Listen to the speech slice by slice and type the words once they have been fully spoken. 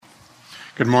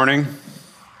Good morning.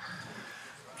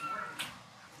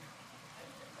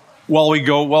 While we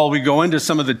go into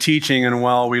some of the teaching, and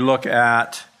while we look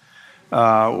at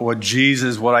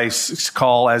what I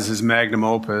call as his magnum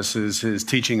opus, is his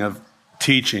teaching of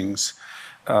teachings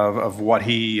of what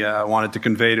he wanted to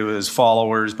convey to his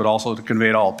followers, but also to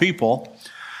convey to all people.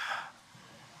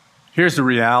 Here's the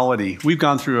reality: we've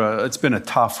gone through it's been a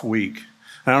tough week.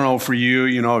 I don't know for you,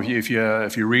 if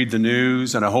you read the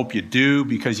news, and I hope you do,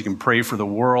 because you can pray for the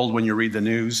world when you read the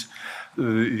news.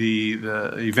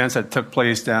 The events that took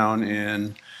place down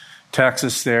in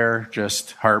Texas there,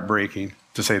 just heartbreaking,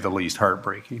 to say the least,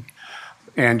 heartbreaking.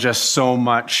 And just so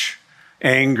much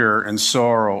anger and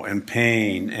sorrow and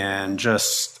pain, and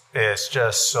it's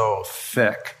just so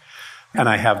thick. And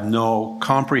I have no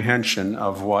comprehension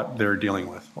of what they're dealing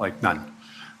with, like none.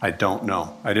 I don't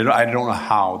know. I don't know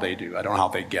how they do. I don't know how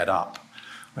they get up.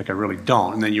 I really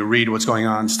don't. And then you read what's going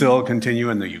on still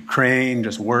continue in the Ukraine,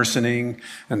 just worsening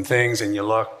and things, and you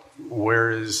look,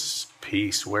 where is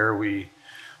peace? When are we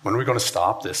going to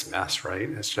stop this mess, right?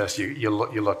 It's just you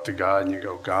look to God and you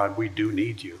go, God, we do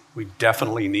need you. We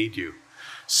definitely need you.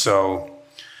 So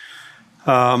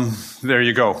there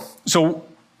you go. So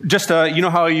just,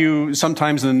 how you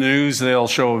sometimes in the news, they'll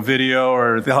show a video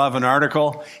or they'll have an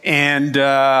article, and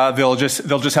they'll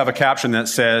just have a caption that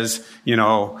says,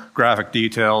 graphic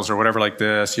details or whatever like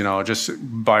this, just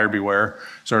buyer beware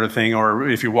sort of thing. Or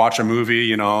if you watch a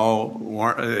movie,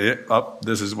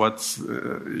 this is what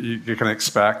you can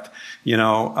expect.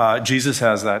 Jesus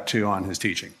has that too on his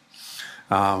teaching.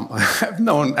 I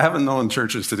haven't known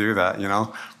churches to do that,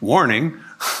 warning.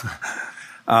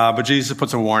 But Jesus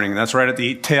puts a warning. That's right at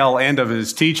the tail end of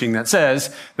his teaching that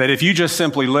says that if you just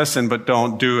simply listen but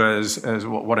don't do as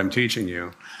what I'm teaching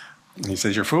you, he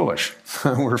says you're foolish.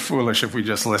 We're foolish if we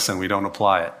just listen, we don't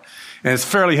apply it. And it's a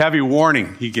fairly heavy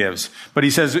warning he gives. But he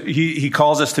says he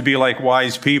calls us to be like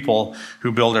wise people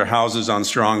who build their houses on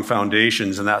strong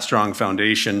foundations, and that strong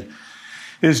foundation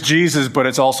is Jesus, but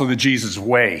it's also the Jesus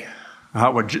way.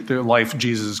 The life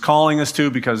Jesus is calling us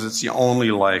to, because it's the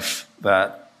only life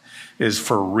that is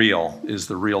for real, is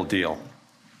the real deal.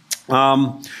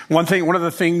 One of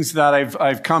the things that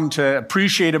I've come to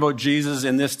appreciate about Jesus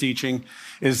in this teaching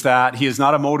is that he is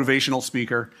not a motivational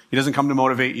speaker. He doesn't come to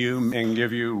motivate you and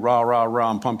give you rah, rah, rah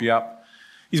and pump you up.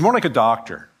 He's more like a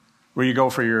doctor, where you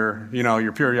go for your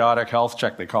periodic health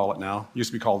check, they call it now. It used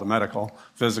to be called the medical,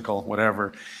 physical,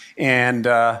 whatever. And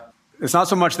it's not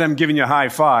so much them giving you a high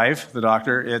five, the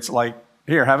doctor. It's like,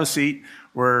 here, have a seat.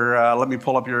 Let me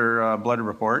pull up your blood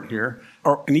report here.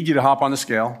 Or I need you to hop on the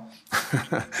scale.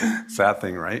 Sad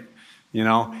thing, right?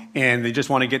 And they just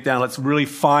want to get down. Let's really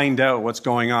find out what's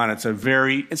going on. It's a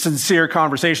very sincere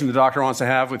conversation the doctor wants to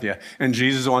have with you. And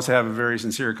Jesus wants to have a very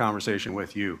sincere conversation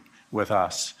with you, with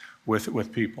us,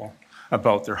 with people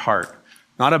about their heart.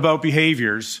 Not about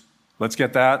behaviors. Let's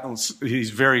get that. He's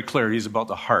very clear. He's about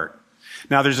the heart.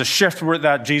 Now, there's a shift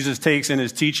that Jesus takes in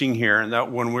his teaching here, and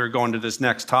that when we're going to this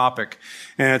next topic,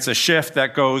 and it's a shift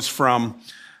that goes from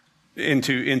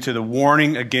into the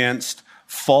warning against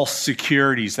false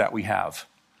securities that we have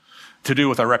to do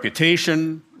with our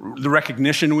reputation, the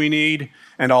recognition we need,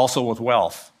 and also with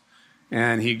wealth.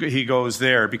 And he goes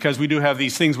there because we do have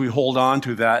these things we hold on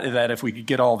to that if we could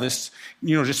get all this,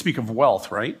 just speak of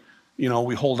wealth, right?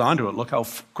 We hold on to it. Look how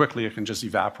quickly it can just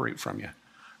evaporate from you,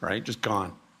 right? Just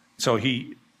gone. So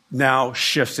he now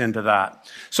shifts into that.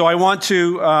 So I want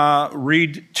to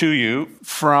read to you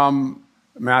from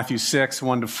Matthew 6,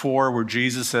 1-4, where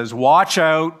Jesus says, "Watch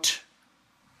out.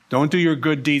 Don't do your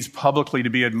good deeds publicly to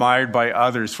be admired by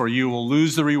others, for you will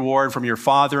lose the reward from your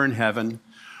Father in heaven.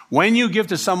 When you give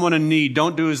to someone in need,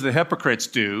 don't do as the hypocrites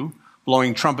do,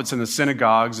 blowing trumpets in the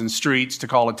synagogues and streets to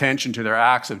call attention to their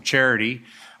acts of charity.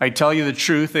 I tell you the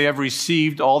truth, they have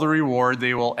received all the reward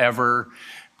they will ever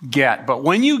get. But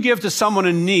when you give to someone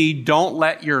in need, don't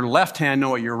let your left hand know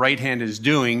what your right hand is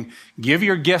doing. Give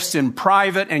your gifts in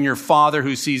private, and your Father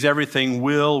who sees everything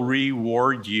will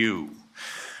reward you."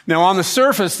 Now, on the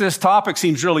surface, this topic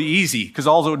seems really easy, because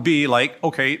all it would be like,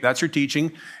 okay, that's your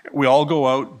teaching. We all go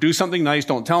out, do something nice,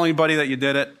 don't tell anybody that you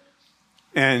did it,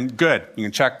 and good. You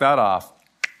can check that off.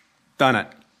 Done it.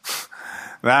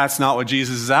 That's not what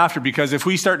Jesus is after, because if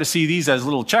we start to see these as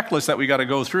little checklists that we got to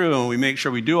go through and we make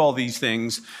sure we do all these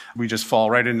things, we just fall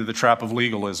right into the trap of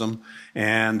legalism,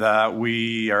 and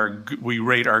we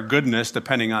rate our goodness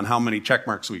depending on how many check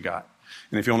marks we got.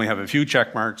 And if you only have a few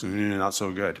check marks, not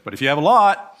so good. But if you have a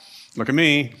lot, look at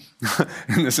me.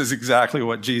 And this is exactly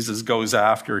what Jesus goes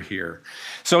after here.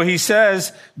 So he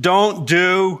says, don't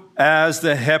do as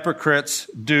the hypocrites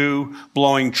do,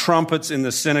 blowing trumpets in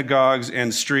the synagogues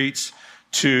and streets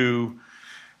to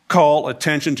call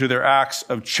attention to their acts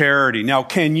of charity. Now,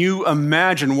 can you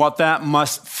imagine what that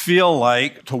must feel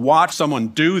like to watch someone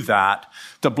do that,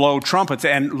 to blow trumpets?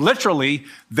 And literally,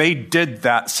 they did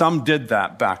that. Some did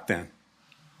that back then.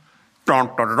 Dun,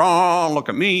 dun, dun, dun, look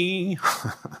at me.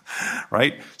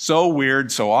 Right? So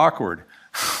weird, so awkward.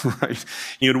 Right?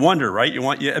 You'd wonder, right?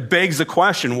 It begs the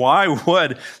question, why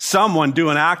would someone do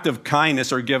an act of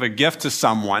kindness or give a gift to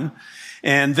someone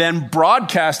and then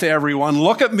broadcast to everyone,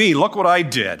 look at me, look what I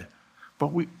did? But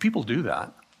people do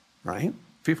that, right?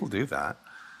 People do that.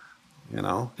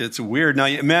 It's weird. Now,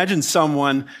 imagine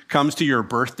someone comes to your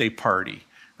birthday party,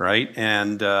 right?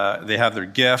 And they have their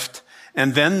gift.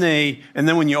 And then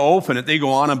when you open it, they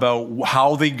go on about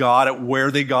how they got it,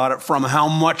 where they got it from, how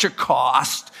much it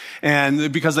cost,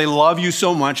 and because they love you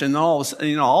so much. And all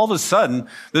of a sudden,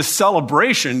 this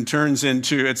celebration turns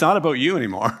into, it's not about you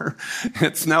anymore.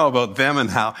 It's now about them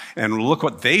and look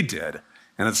what they did.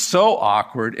 And it's so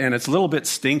awkward, and it's a little bit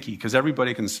stinky because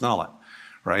everybody can smell it,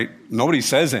 right? Nobody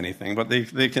says anything, but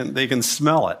they can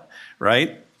smell it,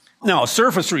 right? Now, a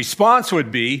surface response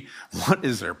would be, what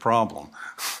is their problem?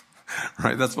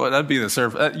 Right? That'd be the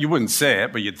surface. You wouldn't say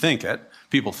it, but you'd think it.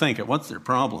 People think it. What's their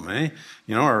problem, eh?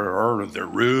 Or they're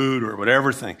rude or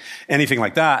whatever thing. Anything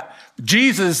like that.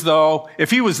 Jesus, though,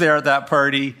 if he was there at that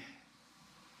party,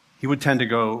 he would tend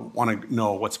to want to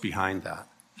know what's behind that.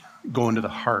 Go into the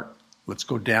heart. Let's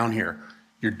go down here.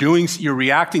 You're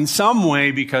reacting some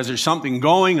way because there's something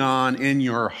going on in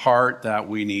your heart that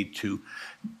we need to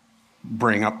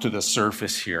bring up to the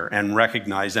surface here and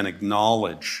recognize and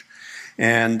acknowledge.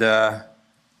 And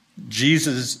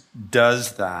Jesus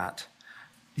does that.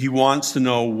 He wants to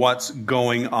know what's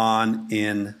going on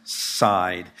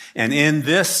inside. And in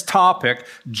this topic,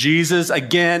 Jesus,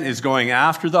 again, is going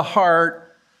after the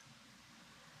heart.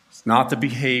 It's not the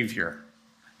behavior.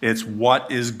 It's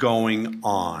what is going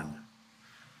on.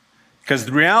 Because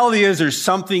the reality is there's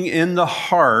something in the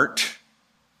heart,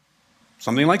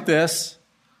 something like this,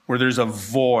 where there's a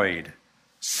void.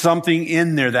 Something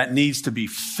in there that needs to be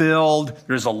filled.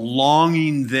 There's a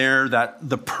longing there that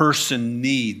the person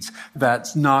needs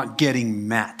that's not getting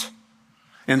met.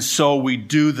 And so we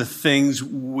do the things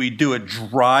we do. It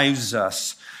drives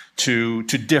us to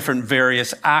different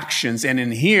various actions. And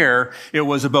in here, it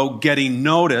was about getting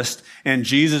noticed. And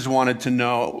Jesus wanted to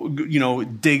know,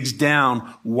 digs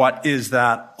down, what is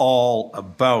that all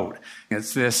about?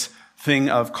 It's this thing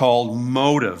called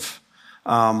motive.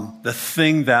 The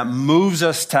thing that moves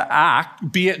us to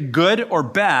act, be it good or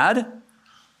bad.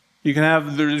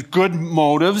 There's good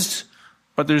motives,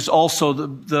 but there's also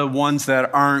the ones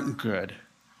that aren't good.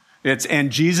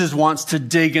 And Jesus wants to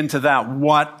dig into that.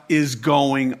 What is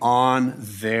going on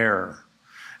there?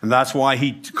 And that's why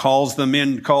he calls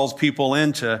people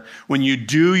into, when you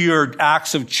do your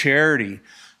acts of charity,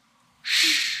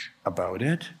 shh about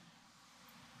it.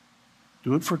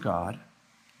 Do it for God.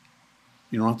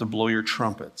 You don't have to blow your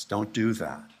trumpets. Don't do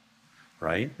that,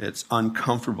 right? It's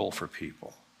uncomfortable for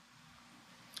people.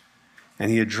 And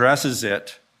he addresses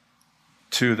it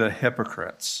to the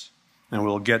hypocrites. And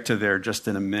we'll get to there just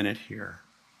in a minute here.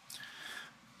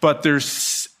 But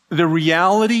here's the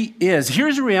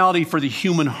reality for the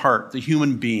human heart, the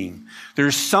human being.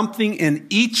 There's something in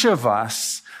each of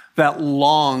us that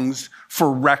longs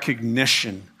for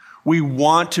recognition. We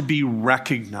want to be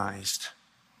recognized.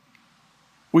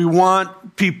 We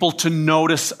want people to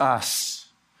notice us.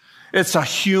 It's a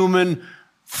human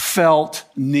felt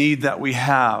need that we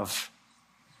have.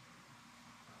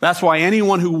 That's why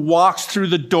anyone who walks through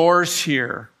the doors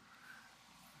here,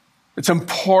 it's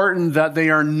important that they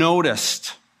are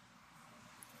noticed.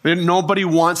 Nobody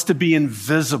wants to be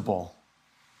invisible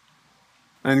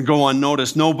and go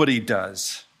unnoticed. Nobody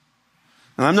does.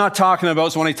 And I'm not talking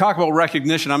about, so when I talk about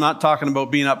recognition, I'm not talking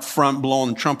about being up front,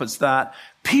 blowing trumpets, that.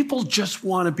 People just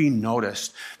want to be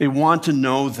noticed. They want to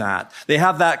know that. They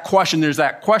have that question. There's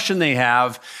that question they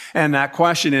have, and that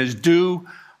question is, do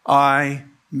I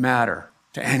matter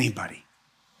to anybody?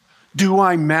 Do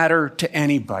I matter to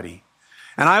anybody?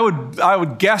 And I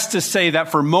would guess to say that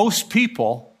for most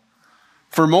people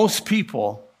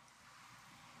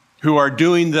who are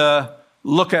doing the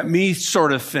look at me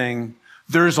sort of thing,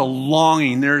 there's a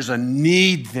longing, there's a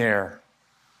need there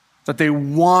that they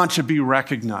want to be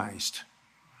recognized.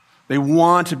 They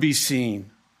want to be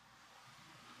seen.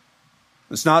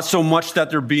 It's not so much that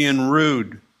they're being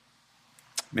rude.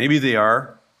 Maybe they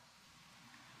are.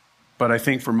 But I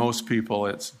think for most people,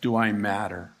 it's, do I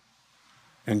matter?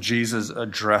 And Jesus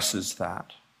addresses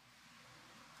that.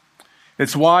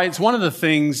 It's one of the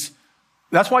things,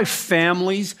 that's why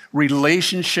families,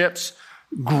 relationships,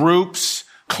 groups,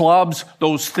 clubs,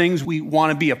 those things we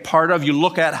want to be a part of. You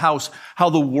look at how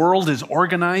the world is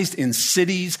organized in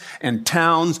cities and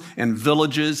towns and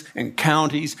villages and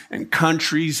counties and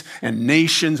countries and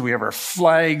nations. We have our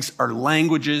flags, our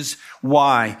languages.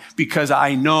 Why? Because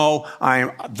I know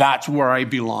that's where I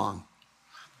belong.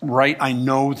 Right? I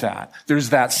know that. There's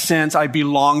that sense I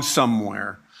belong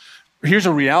somewhere. Here's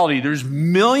a reality. There's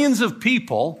millions of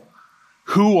people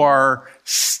who are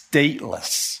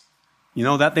stateless. You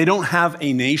know that? They don't have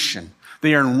a nation.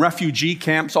 They are in refugee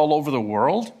camps all over the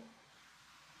world.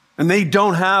 And they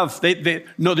don't have,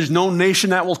 no, there's no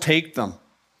nation that will take them.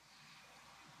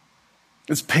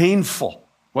 It's painful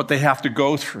what they have to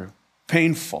go through.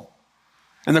 Painful.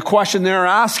 And the question they're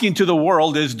asking to the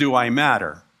world is, do I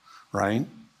matter? Right?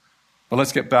 But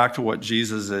let's get back to what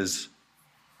Jesus is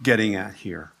getting at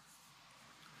here.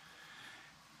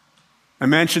 I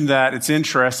mentioned that it's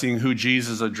interesting who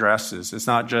Jesus addresses. It's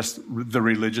not just the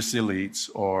religious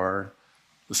elites or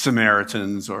the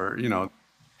Samaritans or,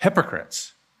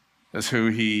 hypocrites is who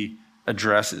he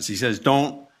addresses. He says,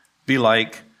 don't be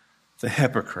like the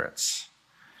hypocrites.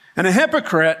 And a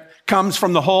hypocrite comes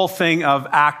from the whole thing of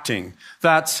acting.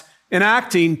 That's, in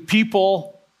acting,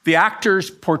 the actors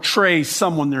portray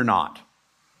someone they're not,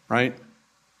 right?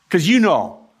 Because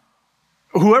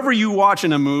whoever you watch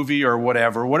in a movie or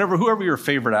whoever your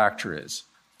favorite actor is,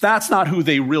 that's not who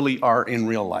they really are in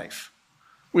real life.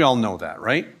 We all know that,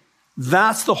 right?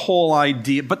 That's the whole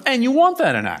idea. And you want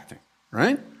that in acting,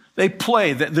 right? They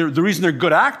play. The reason they're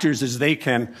good actors is they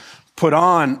can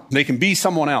be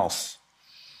someone else.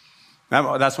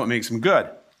 That's what makes them good.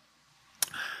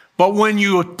 But when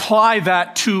you apply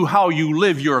that to how you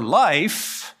live your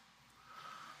life,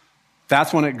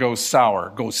 that's when it goes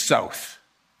sour, goes south.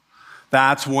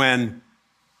 That's when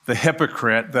the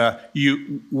hypocrite,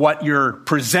 what you're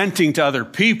presenting to other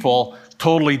people,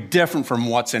 totally different from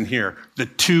what's in here. The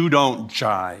two don't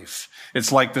jive.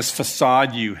 It's like this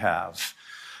facade you have.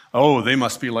 Oh, they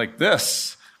must be like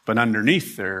this, but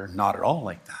underneath they're not at all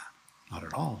like that. Not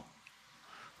at all.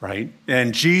 Right?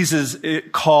 And Jesus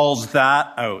calls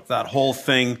that out, that whole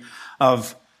thing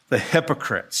of the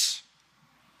hypocrites.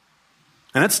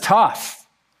 And it's tough.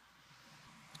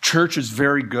 Church is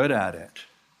very good at it.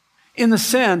 In the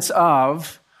sense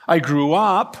of, I grew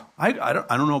up, I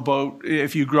don't know about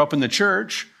if you grew up in the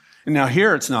church, and now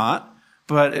here it's not,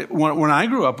 but when I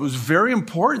grew up, it was very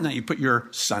important that you put your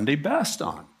Sunday best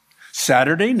on.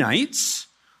 Saturday nights,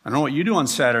 I don't know what you do on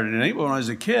Saturday night, but when I was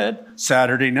a kid,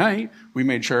 Saturday night, we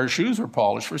made sure our shoes were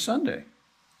polished for Sunday.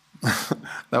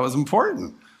 That was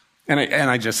important. And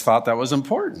I just thought that was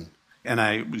important. And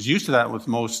I was used to that with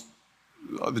most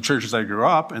of the churches I grew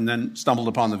up, and then stumbled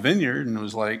upon the Vineyard, and it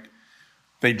was like,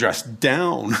 they dressed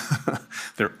down.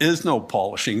 There is no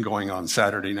polishing going on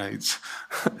Saturday nights.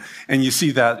 And you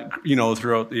see that,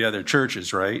 throughout the other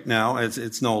churches, right? Now,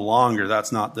 it's no longer,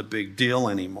 that's not the big deal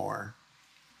anymore.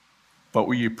 But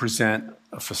where you present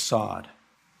a facade.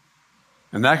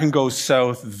 And that can go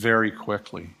south very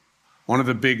quickly. One of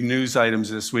the big news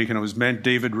items this week, and it was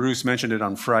David Roos mentioned it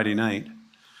on Friday night,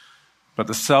 but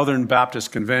the Southern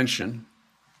Baptist Convention,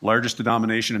 largest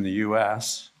denomination in the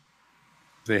U.S.,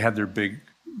 they had their big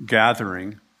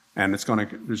gathering, and there's going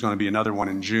to be another one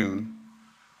in June.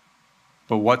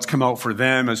 But what's come out for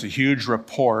them is a huge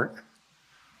report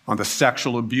on the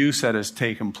sexual abuse that has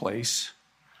taken place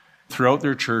throughout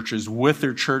their churches with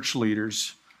their church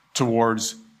leaders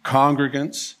towards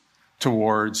congregants,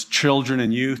 towards children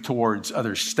and youth, towards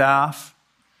other staff.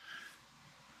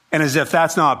 And as if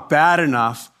that's not bad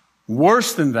enough,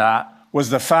 worse than that was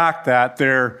the fact that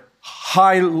their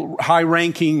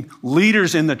high-ranking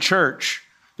leaders in the church,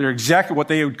 what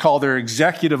they would call their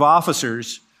executive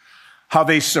officers, how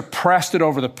they suppressed it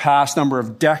over the past number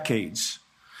of decades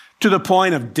to the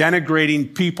point of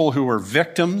denigrating people who were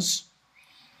victims,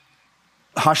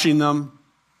 hushing them.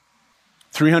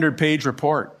 300-page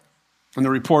report. And the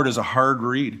report is a hard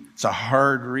read. It's a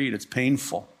hard read. It's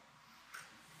painful.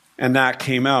 And that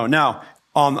came out. Now,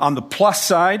 on the plus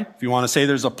side, if you want to say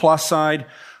there's a plus side,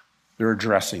 they're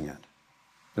addressing it.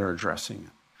 They're addressing it.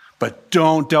 But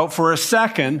don't doubt for a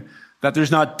second that there's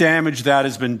not damage that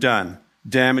has been done.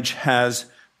 Damage has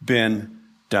been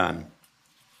done.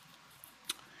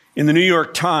 In the New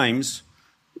York Times,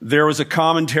 there was a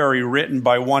commentary written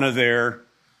by one of their,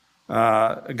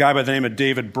 a guy by the name of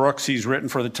David Brooks. He's written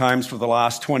for the Times for the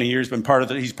last 20 years. He's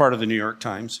part of the New York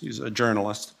Times. He's a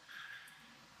journalist.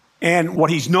 And what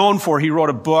he's known for, he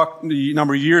wrote a book a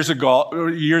number of years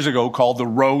ago called The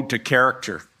Road to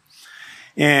Character.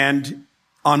 And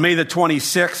on May the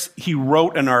 26th, he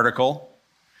wrote an article,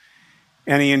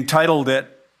 and he entitled it,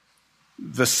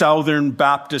 The Southern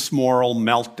Baptist Moral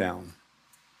Meltdown.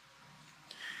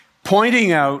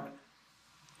 pointing out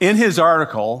in his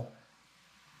article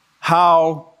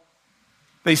how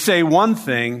they say one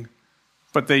thing,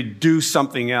 but they do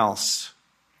something else.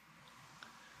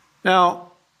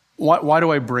 Now, why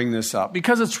do I bring this up?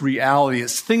 Because it's reality.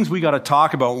 It's things we got to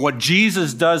talk about. What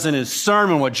Jesus does in his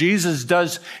sermon, what Jesus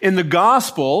does in the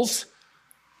Gospels,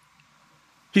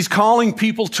 he's calling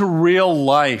people to real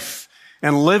life.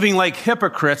 And living like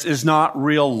hypocrites is not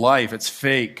real life. It's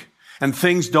fake. And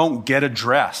things don't get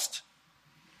addressed.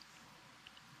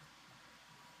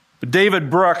 But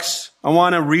David Brooks, I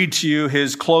want to read to you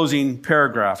his closing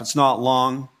paragraph. It's not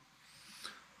long.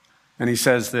 And he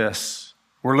says this: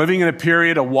 we're living in a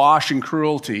period of wash and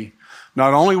cruelty,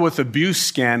 not only with abuse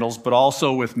scandals, but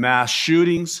also with mass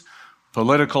shootings,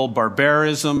 political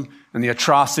barbarism, and the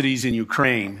atrocities in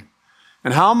Ukraine.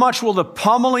 And how much will the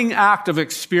pummeling act of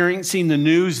experiencing the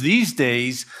news these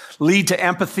days lead to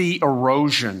empathy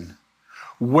erosion?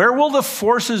 Where will the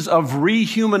forces of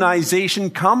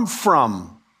rehumanization come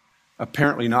from?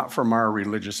 Apparently not from our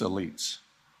religious elites.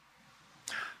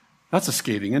 That's a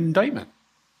scathing indictment.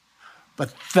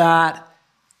 But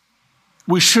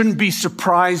we shouldn't be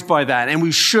surprised by that. And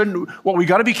what we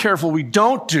got to be careful we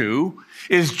don't do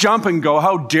is jump and go,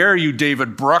 how dare you,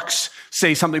 David Brooks,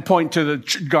 say something, point to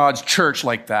God's church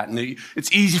like that. And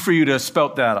it's easy for you to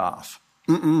spout that off.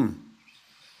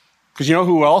 Because you know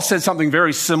who else said something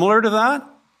very similar to that?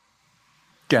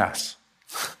 Guess.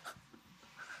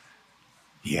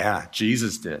 Yeah,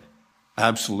 Jesus did.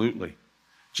 Absolutely.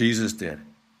 Jesus did.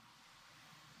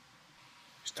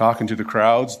 He's talking to the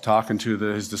crowds, talking to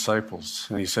his disciples,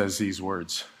 and he says these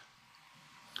words.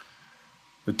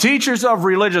 The teachers of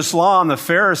religious law and the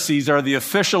Pharisees are the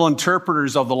official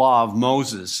interpreters of the law of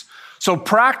Moses. So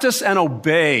practice and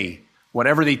obey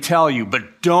whatever they tell you,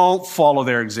 but don't follow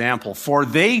their example, for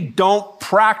they don't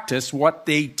practice what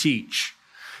they teach.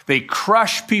 They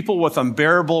crush people with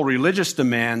unbearable religious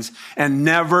demands and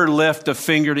never lift a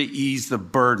finger to ease the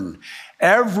burden.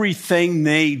 Everything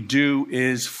they do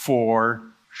is for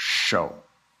show.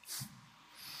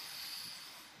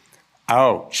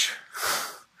 Ouch.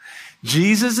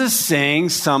 Jesus is saying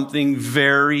something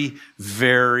very,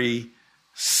 very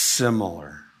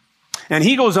similar. And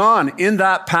he goes on in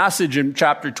that passage in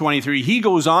chapter 23, he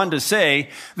goes on to say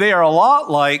they are a lot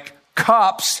like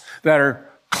cups that are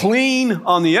clean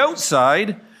on the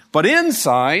outside, but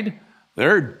inside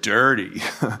they're dirty.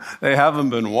 They haven't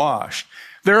been washed.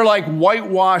 They're like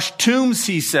whitewashed tombs,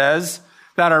 he says,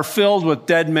 that are filled with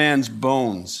dead man's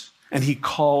bones. And he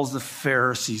calls the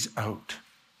Pharisees out.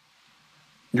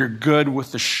 You're good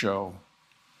with the show.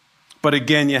 But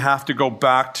again, you have to go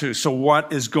back to, so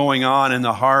what is going on in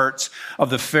the hearts of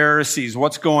the Pharisees?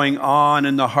 What's going on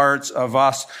in the hearts of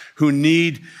us who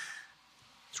need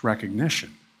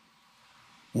recognition?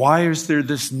 Why is there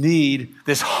this need,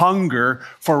 this hunger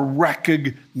for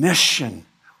recognition?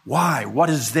 Why? What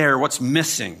is there? What's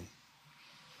missing?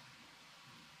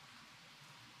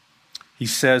 He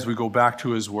says, we go back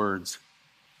to his words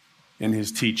in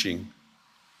his teaching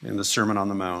in the Sermon on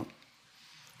the Mount.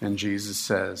 And Jesus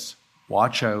says,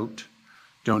 watch out.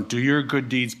 Don't do your good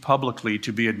deeds publicly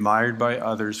to be admired by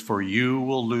others, for you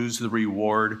will lose the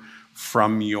reward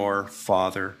from your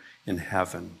Father in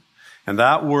heaven. And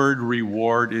that word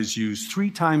reward is used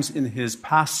 3 times in his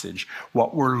passage,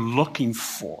 what we're looking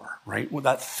for, right? Well,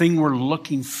 that thing we're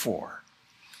looking for.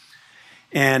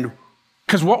 And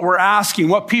because what we're asking,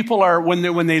 what people are,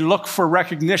 when they look for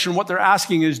recognition, what they're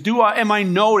asking is, am I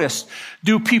noticed?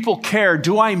 Do people care?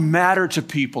 Do I matter to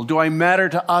people? Do I matter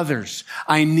to others?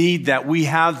 I need that. We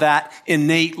have that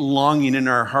innate longing in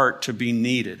our heart to be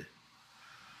needed.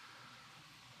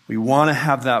 We want to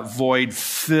have that void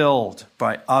filled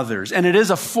by others. And it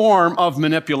is a form of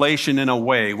manipulation in a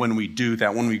way when we do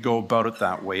that, when we go about it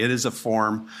that way. It is a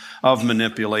form of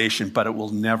manipulation, but it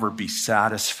will never be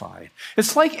satisfied.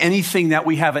 It's like anything that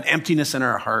we have an emptiness in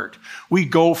our heart. We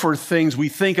go for things, we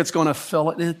think it's going to fill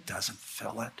it, and it doesn't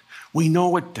fill it. We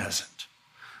know it doesn't,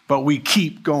 but we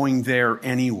keep going there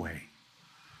anyway.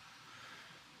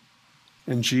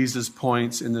 And Jesus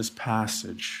points in this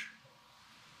passage,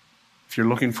 if you're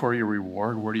looking for your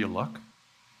reward, where do you look?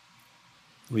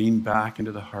 Lean back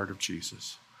into the heart of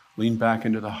Jesus. Lean back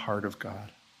into the heart of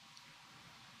God.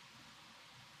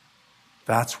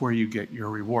 That's where you get your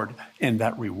reward. And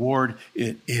that reward,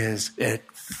 it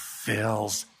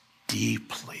fills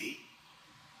deeply.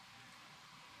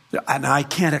 And I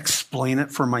can't explain it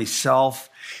for myself,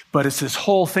 but it's this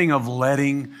whole thing of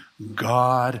letting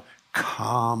God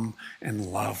come and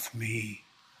love me.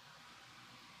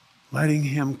 Letting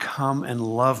him come and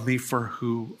love me for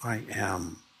who I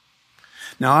am.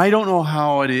 Now, I don't know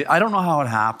how it is. I don't know how it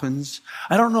happens.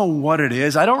 I don't know what it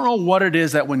is. I don't know what it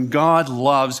is that when God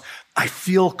loves, I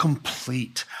feel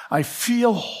complete. I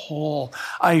feel whole.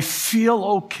 I feel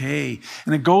okay.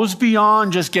 And it goes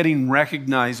beyond just getting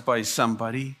recognized by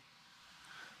somebody.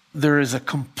 There is a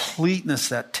completeness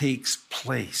that takes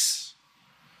place.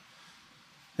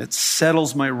 It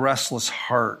settles my restless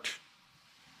heart.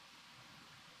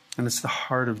 And it's the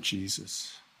heart of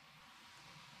Jesus.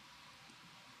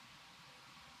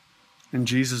 And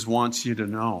Jesus wants you to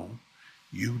know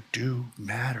you do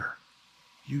matter.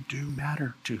 You do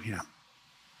matter to him.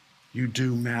 You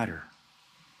do matter.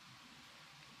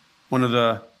 One of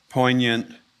the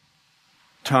poignant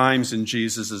times in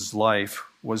Jesus' life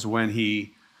was when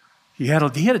he had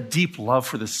a deep love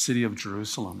for the city of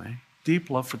Jerusalem, deep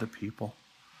love for the people.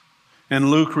 And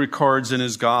Luke records in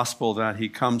his gospel that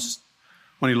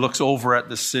when he looks over at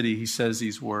the city, he says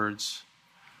these words,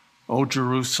 "O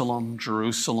Jerusalem,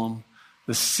 Jerusalem,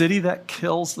 the city that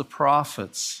kills the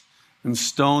prophets and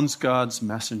stones God's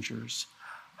messengers.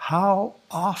 How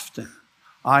often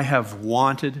I have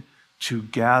wanted to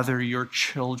gather your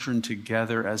children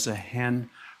together as a hen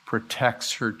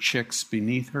protects her chicks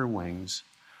beneath her wings,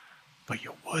 but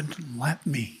you wouldn't let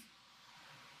me.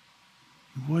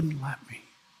 You wouldn't let me."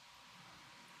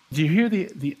 Do you hear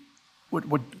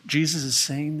what Jesus is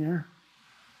saying there?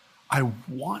 I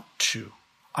want to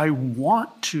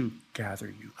gather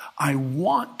you. I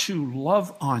want to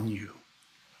love on you.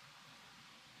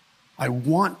 I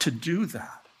want to do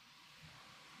that.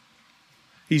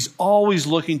 He's always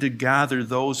looking to gather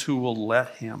those who will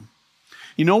let him.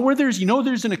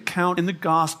 There's an account in the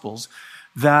Gospels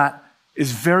that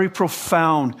is very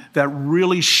profound, that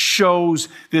really shows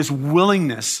this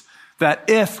willingness that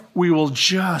if we will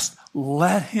just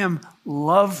let him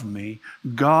love me,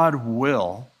 God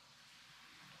will,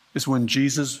 is when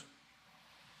Jesus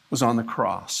was on the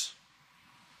cross.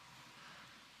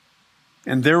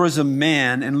 And there was a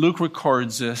man, and Luke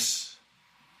records this.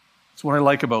 It's what I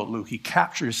like about Luke. He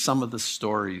captures some of the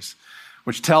stories,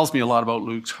 which tells me a lot about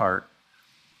Luke's heart.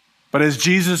 But as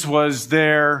Jesus was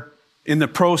there in the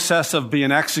process of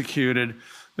being executed,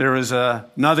 there was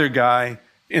another guy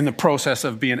in the process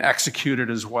of being executed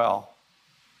as well.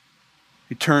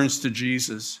 He turns to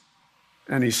Jesus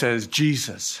and he says,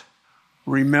 "Jesus,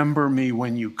 remember me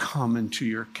when you come into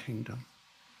your kingdom."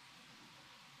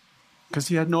 Because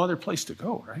he had no other place to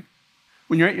go, right?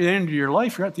 When you're at the end of your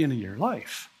life, you're at the end of your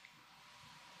life.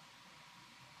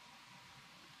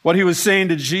 What he was saying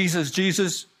to Jesus,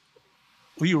 "Jesus,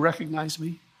 will you recognize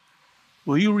me?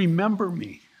 Will you remember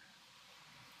me?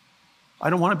 I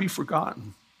don't want to be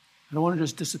forgotten. I don't want to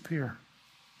just disappear."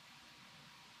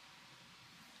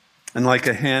 And like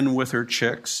a hen with her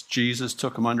chicks, Jesus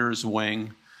took him under his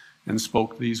wing and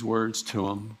spoke these words to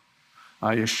him.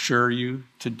 "I assure you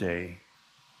today,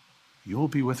 you will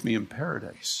be with me in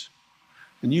paradise."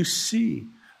 And you see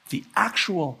the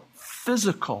actual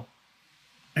physical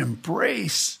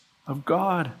embrace of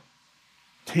God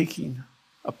taking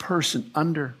a person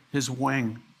under his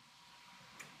wing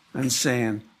and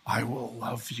saying, "I will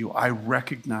love you. I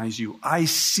recognize you. I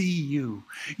see you.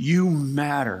 You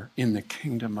matter in the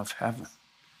kingdom of heaven.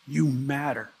 You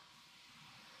matter."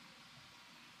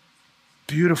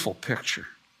 Beautiful picture.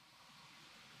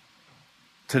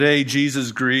 Today,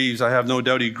 Jesus grieves. I have no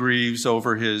doubt he grieves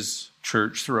over his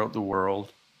church throughout the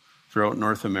world, throughout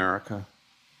North America.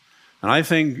 And I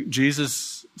think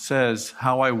Jesus says,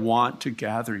 "How I want to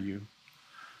gather you."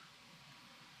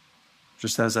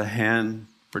 Just as a hen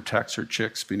protects her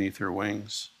chicks beneath her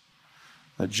wings,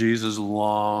 that Jesus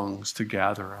longs to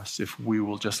gather us if we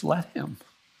will just let him.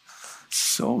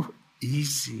 So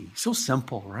easy, so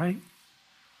simple, right?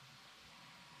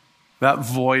 That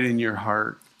void in your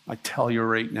heart, I tell you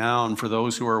right now, and for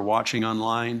those who are watching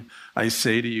online, I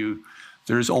say to you,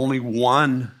 there's only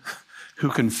one who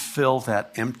can fill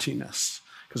that emptiness.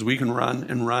 Because we can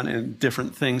run in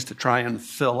different things to try and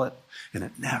fill it, and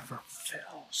it never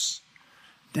fills.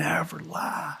 Never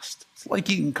lasts. It's like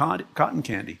eating cotton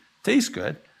candy. Tastes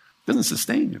good. Doesn't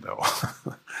sustain you, though.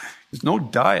 There's no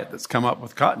diet that's come up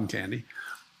with cotton candy.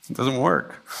 It doesn't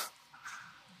work.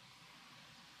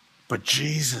 But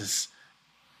Jesus,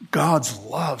 God's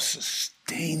love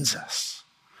sustains us,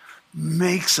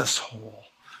 makes us whole,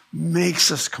 makes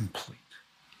us complete.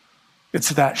 It's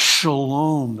that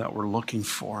shalom that we're looking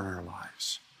for in our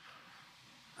lives.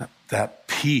 That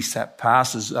peace that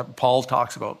Paul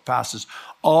talks about, passes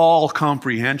all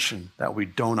comprehension, that we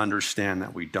don't understand,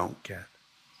 that we don't get.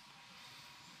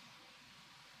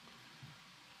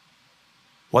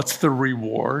 What's the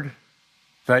reward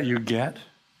that you get?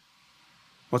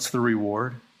 What's the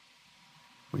reward?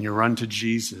 When you run to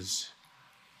Jesus,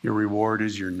 Your reward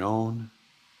is you're known,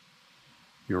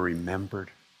 you're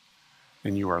remembered,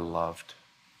 and you are loved.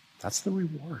 That's the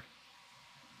reward.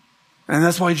 And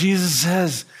that's why Jesus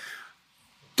says,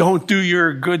 don't do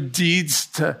your good deeds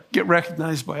to get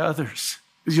recognized by others,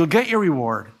 because you'll get your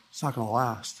reward. It's not going to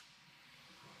last.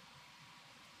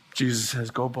 Jesus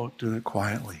says, go about doing it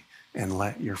quietly and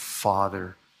let your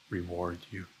Father reward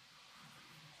you.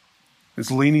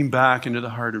 It's leaning back into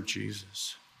the heart of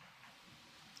Jesus.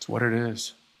 It's what it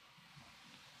is.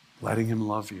 Letting him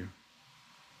love you.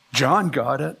 John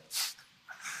got it.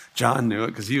 John knew it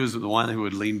because he was the one who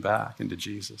would lean back into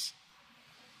Jesus.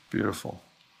 Beautiful.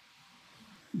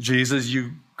 Jesus,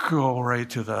 you go right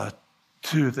to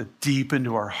the deep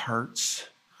into our hearts.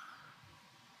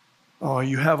 Oh,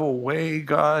 you have a way,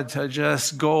 God, to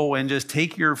just go and just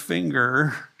take your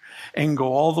finger and go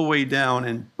all the way down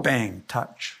and bang,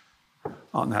 touch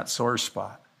on that sore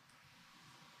spot.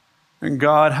 And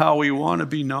God, how we want to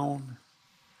be known.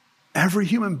 Every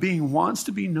human being wants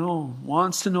to be known,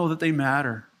 wants to know that they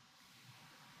matter.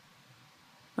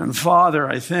 And Father,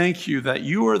 I thank you that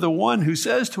you are the one who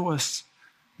says to us,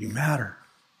 you matter.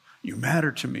 You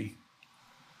matter to me.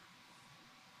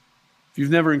 If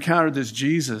you've never encountered this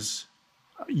Jesus,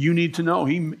 you need to know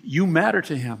you matter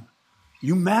to him.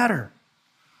 You matter.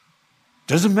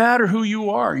 Doesn't matter who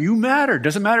you are. You matter.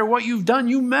 Doesn't matter what you've done.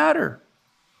 You matter.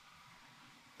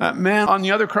 That man on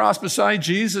the other cross beside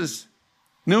Jesus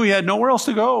knew he had nowhere else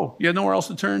to go. He had nowhere else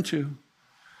to turn to.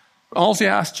 All he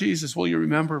asked Jesus, will you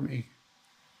remember me?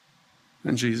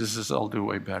 And Jesus says, I'll do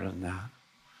way better than that.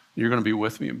 You're going to be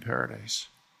with me in paradise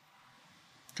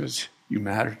because you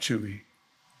matter to me.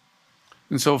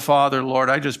 And so, Father, Lord,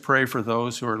 I just pray for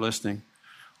those who are listening.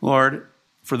 Lord,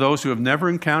 for those who have never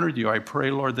encountered you, I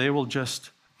pray, Lord, they will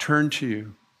just turn to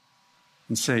you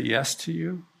and say yes to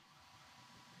you.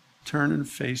 Turn and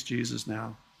face Jesus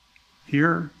now.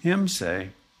 Hear him say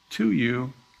to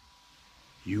you,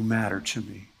 you matter to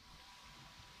me.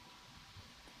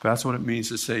 That's what it means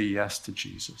to say yes to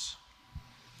Jesus.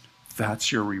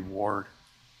 That's your reward.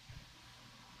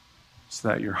 So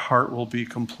that your heart will be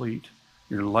complete.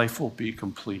 Your life will be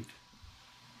complete.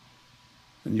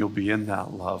 And you'll be in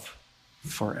that love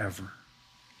forever.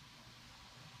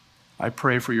 I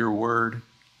pray for your word,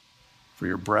 for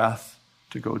your breath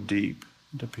to go deep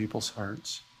into people's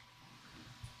hearts.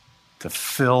 To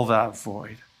fill that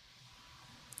void.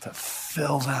 To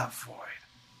fill that void.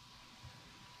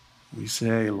 We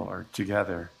say, Lord,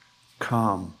 together,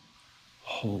 come,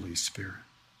 Holy Spirit.